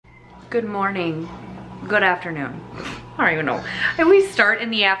Good morning, good afternoon. I don't even know. I always start in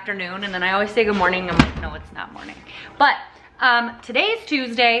the afternoon and then I always say good morning. I'm like, no, it's not morning. But today's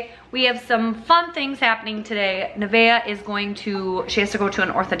Tuesday. We have some fun things happening today. Nevaeh is going to, she has to go to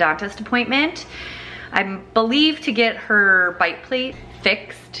an orthodontist appointment. I believe to get her bite plate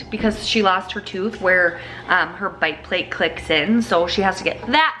fixed because she lost her tooth where her bite plate clicks in. So she has to get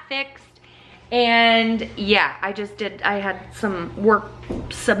that fixed. And yeah, I had some work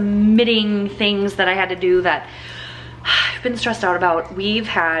submitting things that I had to do that I've been stressed out about. We've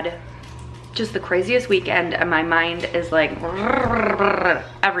had just the craziest weekend and my mind is like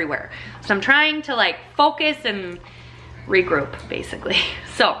everywhere. So I'm trying to like focus and regroup basically.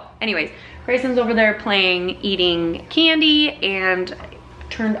 So anyways, Grayson's over there playing, eating candy, and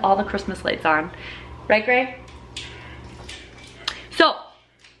turned all the Christmas lights on. Right, Gray? So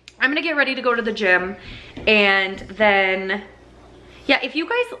I'm gonna get ready to go to the gym, and then, yeah, if you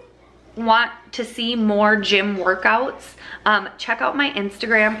guys want to see more gym workouts, check out my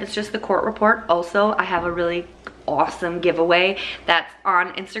Instagram. It's just the Court Report. Also, I have a really awesome giveaway that's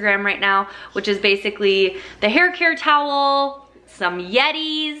on Instagram right now, which is basically the hair care towel, some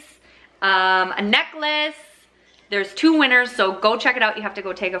Yetis, a necklace. There's 2 winners, so go check it out. You have to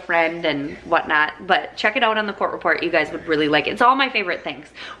go take a friend and whatnot, but check it out on the Court Report. You guys would really like it. It's all my favorite things.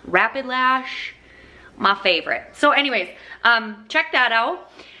 Rapid Lash, my favorite. So anyways, check that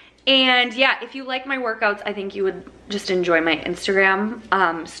out. And yeah, if you like my workouts, I think you would just enjoy my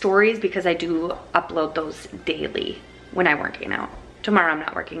Instagram stories because I do upload those daily when I'm working out. Tomorrow I'm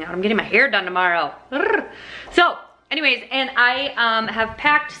not working out. I'm getting my hair done tomorrow. So anyways, and I have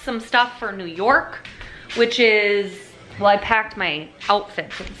packed some stuff for New York, which is, well, I packed my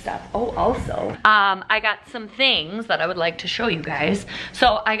outfits and stuff. Oh, also, I got some things that I would like to show you guys.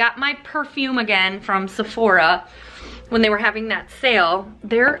 So I got my perfume again from Sephora when they were having that sale.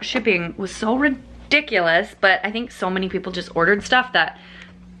 Their shipping was so ridiculous, but I think so many people just ordered stuff that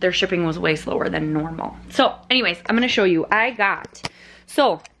their shipping was way slower than normal. So anyways, I'm gonna show you.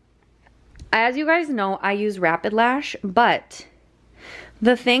 So as you guys know, I use Rapid Lash, but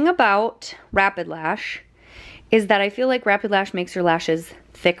the thing about Rapid Lash is that I feel like Rapid Lash makes your lashes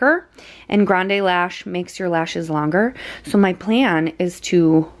thicker and Grande Lash makes your lashes longer. So my plan is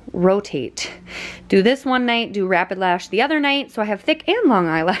to rotate. Do this one night, do Rapid Lash the other night, so I have thick and long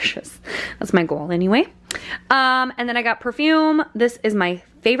eyelashes. That's my goal anyway. And then I got perfume. This is my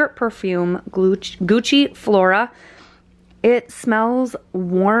favorite perfume, Gucci Flora. It smells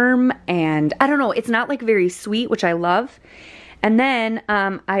warm and I don't know, it's not like very sweet, which I love. And then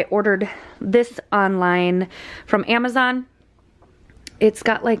I ordered this online from Amazon. It's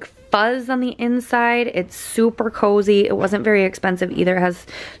got like fuzz on the inside. It's super cozy. It wasn't very expensive either. It has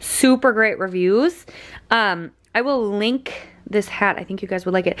super great reviews. I will link this hat. I think you guys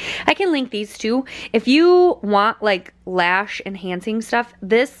would like it. I can link these too. If you want like lash enhancing stuff,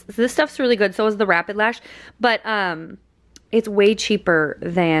 this stuff's really good. So is the Rapid Lash, but it's way cheaper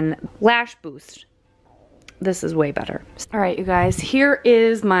than Lash Boost. This is way better. All right, you guys, here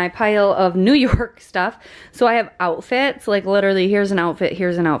is my pile of New York stuff. So I have outfits, like literally here's an outfit,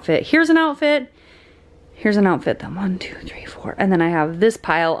 here's an outfit, here's an outfit, here's an outfit, then 1, 2, 3, 4. And then I have this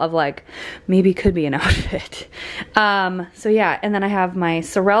pile of like, maybe could be an outfit. So yeah, and then I have my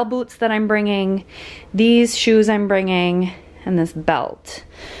Sorel boots that I'm bringing, these shoes I'm bringing, and this belt.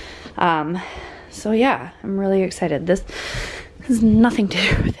 So yeah, I'm really excited. This has nothing to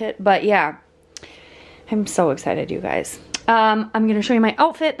do with it, but yeah. I'm so excited, you guys. I'm gonna show you my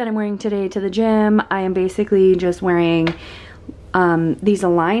outfit that I'm wearing today to the gym. I am basically just wearing these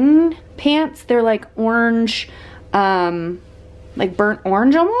Align pants. They're like orange, like burnt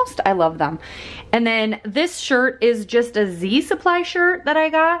orange almost. I love them. And then this shirt is just a Z Supply shirt that I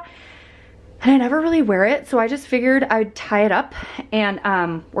got. And I never really wear it, so I just figured I'd tie it up and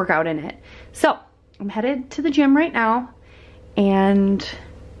work out in it. So I'm headed to the gym right now, and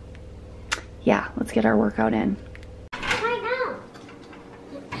yeah, let's get our workout in. Right now.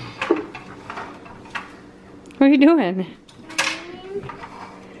 What are you doing?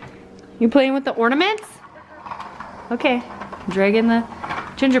 You playing with the ornaments? Okay, dragging the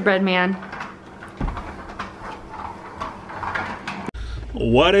gingerbread man.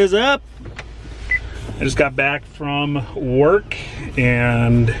 What is up? I just got back from work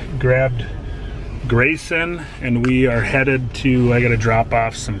and grabbed Grayson, and we are headed to, I gotta drop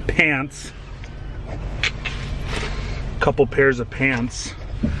off some pants. Couple pairs of pants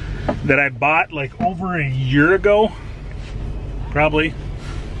that I bought like over a year ago, probably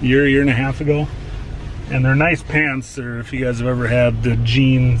a year and a half ago, and they're nice pants. They're, if you guys have ever had the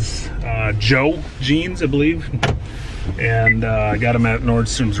jeans, Joe jeans, I believe, and I got them at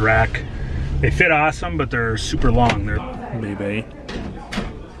Nordstrom's rack. They fit awesome, but they're super long. They're Nevaeh.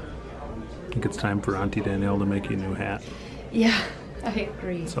 I think it's time for Auntie Danielle to make you a new hat. Yeah, I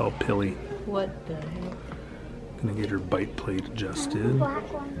agree. It's all pilly. What the heck? Gonna get her bite plate adjusted.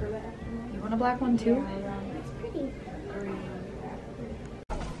 Black one. You want a black one too? It's pretty.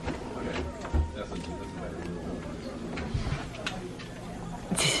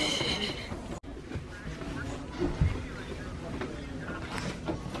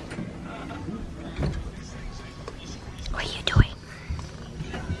 What are you doing?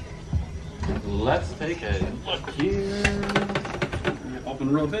 Let's take a look here.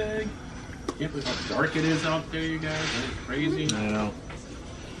 Open real big. Can't believe how dark it is out there, you guys. Isn't it crazy? I know.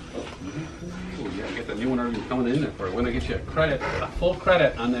 Ooh, yeah, get the new one already coming in there for it. We're gonna get you a credit, a full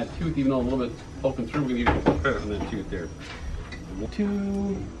credit on that tooth, even though a little bit poking through. We're gonna give you a full credit on that tooth there.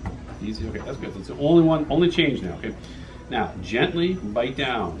 2. Easy. Okay, that's good. That's the only one, only change now. Okay. Now, gently bite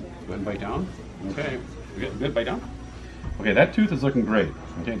down. Go ahead and bite down. Okay. Good. Bite down. Okay, that tooth is looking great.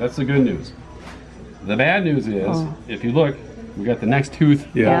 Okay, that's the good news. The bad news is, if you look, we got the next tooth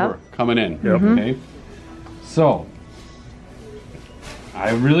over coming in. Yep. Okay. So, I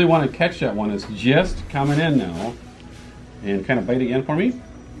really want to catch that one. It's just coming in now, and kind of bite again for me.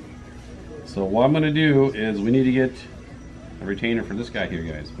 So what I'm going to do is we need to get a retainer for this guy here,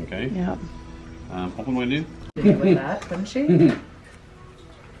 guys. Okay. Yep. What am I going to do? With that, couldn't she?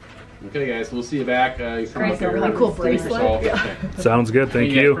 Okay, guys, we'll see you back. You come up A here really cool in a minute or so. bracelet. Yeah. Okay. Sounds good,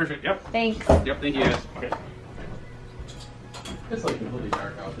 thank Yeah, you. Perfect. Yep. Thanks. Yep. Thank you, guys. Okay. It's like completely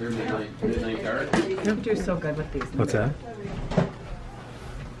dark out there. Midnight dark. You do so good with these. What's that?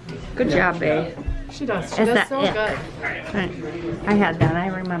 Good job, babe. She does. She Is does that so it? good. I had that, I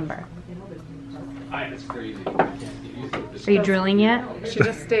remember. It's crazy. Are you drilling yet? She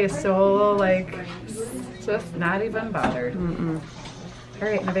just stays so like, just not even bothered. All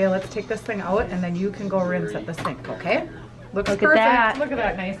right, Nevaeh, let's take this thing out, and then you can go rinse at the sink, okay? Looks Look at perfect. that. Look at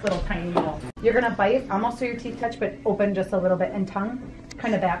that nice little tiny little. You're gonna bite almost so your teeth touch, but open just a little bit, and tongue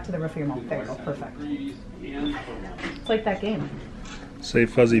kind of back to the roof of your mouth. There you go, perfect. It's like that game. Say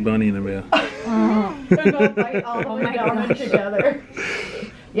fuzzy bunny, Nevaeh. And go bite all the way down and together.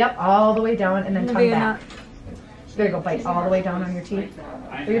 Yep, all the way down, and then tongue back. There you go, bite all the way down on your teeth.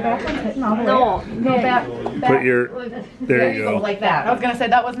 Are your back ones hitting all the way? No, back. Put your, there you go. Like that. I was gonna say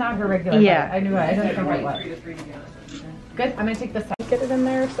that was not her regular. Yeah. Bite. I knew it. I didn't think it was. Good. I'm gonna take this side. Get it in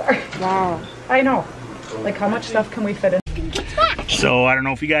there. Sorry. Wow. I know. Like how much stuff can we fit in? So I don't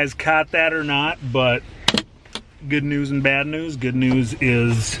know if you guys caught that or not, but good news and bad news. Good news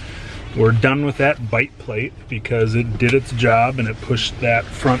is we're done with that bite plate because it did its job and it pushed that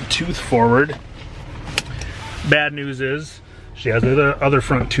front tooth forward. Bad news is she has the other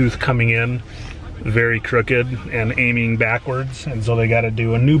front tooth coming in very crooked and aiming backwards, and so they got to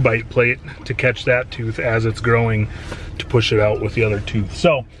do a new bite plate to catch that tooth as it's growing to push it out with the other tooth.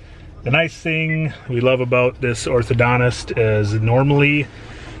 So the nice thing we love about this orthodontist is normally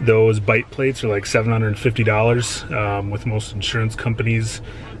those bite plates are like $750. With most insurance companies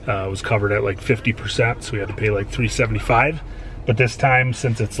it was covered at like 50%, so we had to pay like $375. But this time,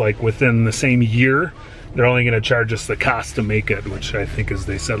 since it's like within the same year, they're only going to charge us the cost to make it, which I think is,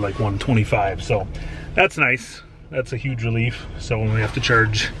 they said, like $125. So that's nice. That's a huge relief. So when we have to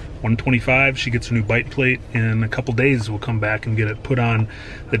charge $125, she gets a new bite plate. In a couple days, we'll come back and get it put on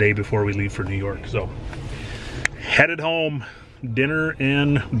the day before we leave for New York. So headed home, dinner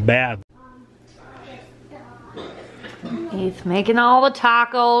in bed. He's making all the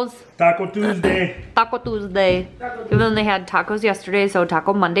tacos. Taco Tuesday. Taco Tuesday. Even though they had tacos yesterday, so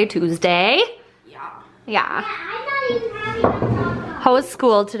Taco Monday, Tuesday. Yeah. I'm not even having a taco. How was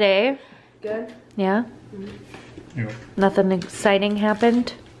school today? Good. Yeah? Yeah. Nothing exciting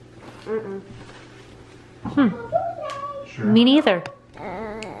happened? Sure. Me neither.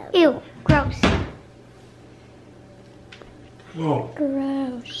 Ew, gross. Whoa.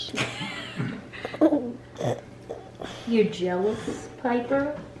 Gross. You're jealous,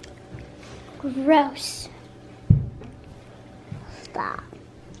 Piper? Gross. Stop.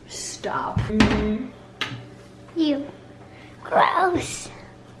 Stop. You. Gross.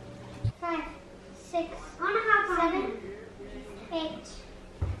 5, 6, 7, 8,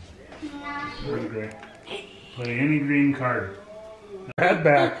 9. Really great. Play any green card. Head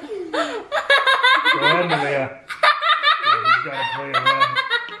back. Go ahead, Nevaeh. He's got to play a red.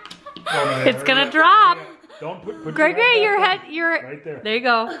 Oh, Nevaeh, It's hurry gonna up. drop. Don't put Gregory, your back head, you're... right there. There you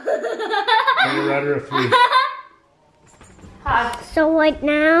go. Play a red or a 3. So right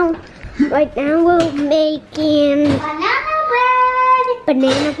now we're making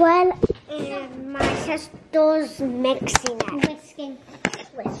banana bread and my sister those mixing it. Whisking.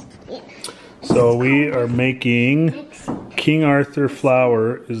 Whisking. So we are making King Arthur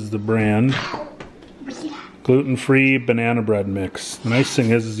flour is the brand. Gluten-free banana bread mix. The nice thing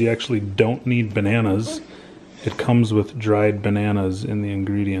is you actually don't need bananas. It comes with dried bananas in the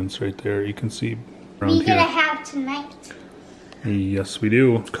ingredients right there. You can see around We're gonna here. have tonight. Yes, we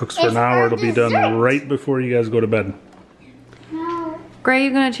do. Cooks for It's an hour. our It'll be done dessert. right before you guys go to bed. No. Gray,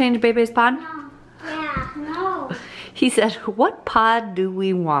 you gonna change Bebe's pod? No. Yeah. No. He said, what pod do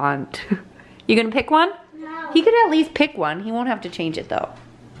we want? You gonna pick one? No. He could at least pick one. He won't have to change it though.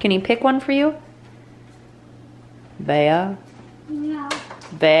 Can he pick one for you? Bea? No.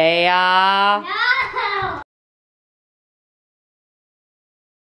 Bea? No.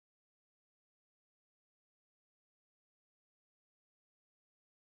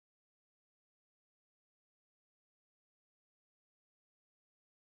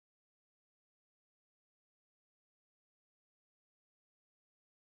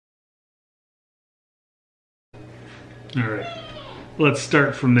 All right. Let's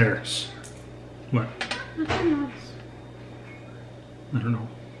start from there. What? What's the noise? I don't know.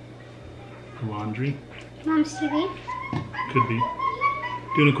 Laundry? Mom's TV? Could be.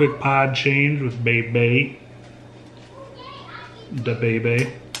 Doing a quick pod change with Bebe. Da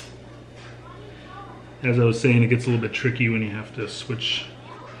Bebe. As I was saying, it gets a little bit tricky when you have to switch,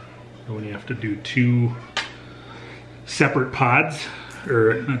 or when you have to do two separate pods,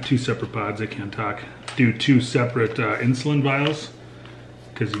 or not two separate pods, I can't talk. Do two separate insulin vials,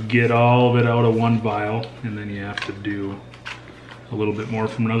 because you get all of it out of one vial, and then you have to do a little bit more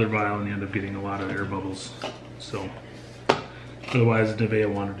from another vial, and you end up getting a lot of air bubbles. So, otherwise, Nevaeh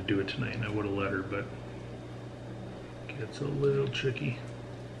wanted to do it tonight, and I would have let her, but it gets a little tricky.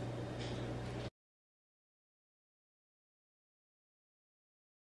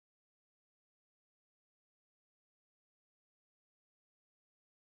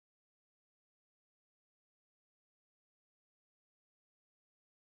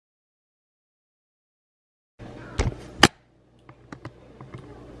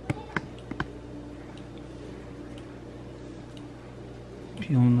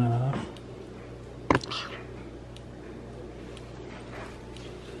 Peeling that off.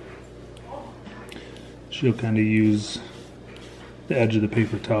 She'll kind of use the edge of the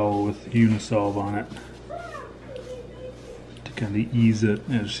paper towel with Unisolve on it to kind of ease it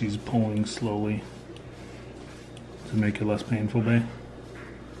as she's pulling slowly to make it less painful, babe.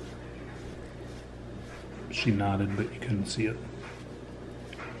 She nodded, but you couldn't see it.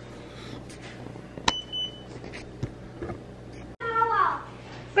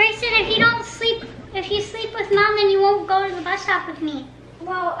 Grayson, if you sleep with Mom, then you won't go to the bus stop with me.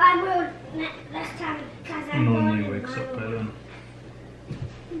 Well, I will this time because I'm going. Normally he wakes up by then.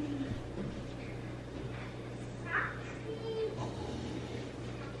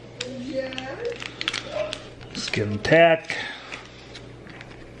 Skin tack.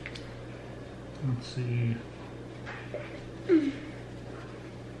 Let's see.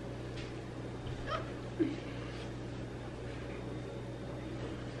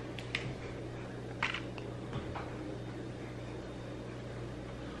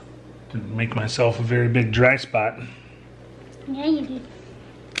 Didn't make myself a very big dry spot. Yeah, you did.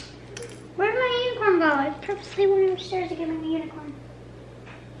 Where'd my unicorn go? I purposely went upstairs to get my unicorn.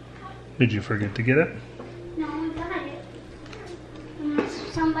 Did you forget to get it? No, I got it.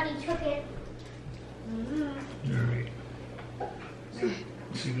 Unless somebody took it. Alright.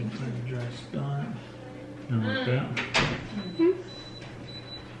 See if we can find a dry spot. And like that. Hmm?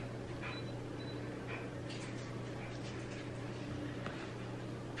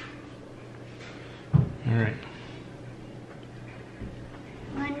 Alright.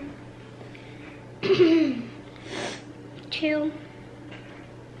 1, 2.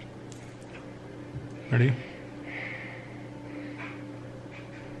 Ready?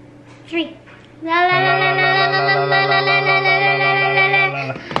 3. La la la la la la la la la la la la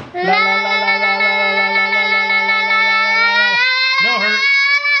la No hurt.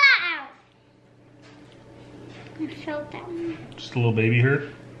 I felt that one. Just a little baby hurt.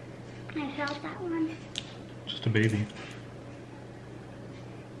 I felt that one. Just a baby.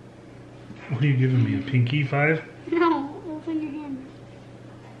 What are you giving me? A pinky 5? No, open your hand.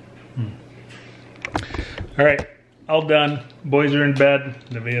 Alright, all done. Boys are in bed.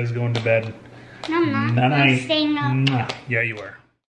 Nevaeh's going to bed. No, I'm not. Night. I'm staying up. Yeah, you are.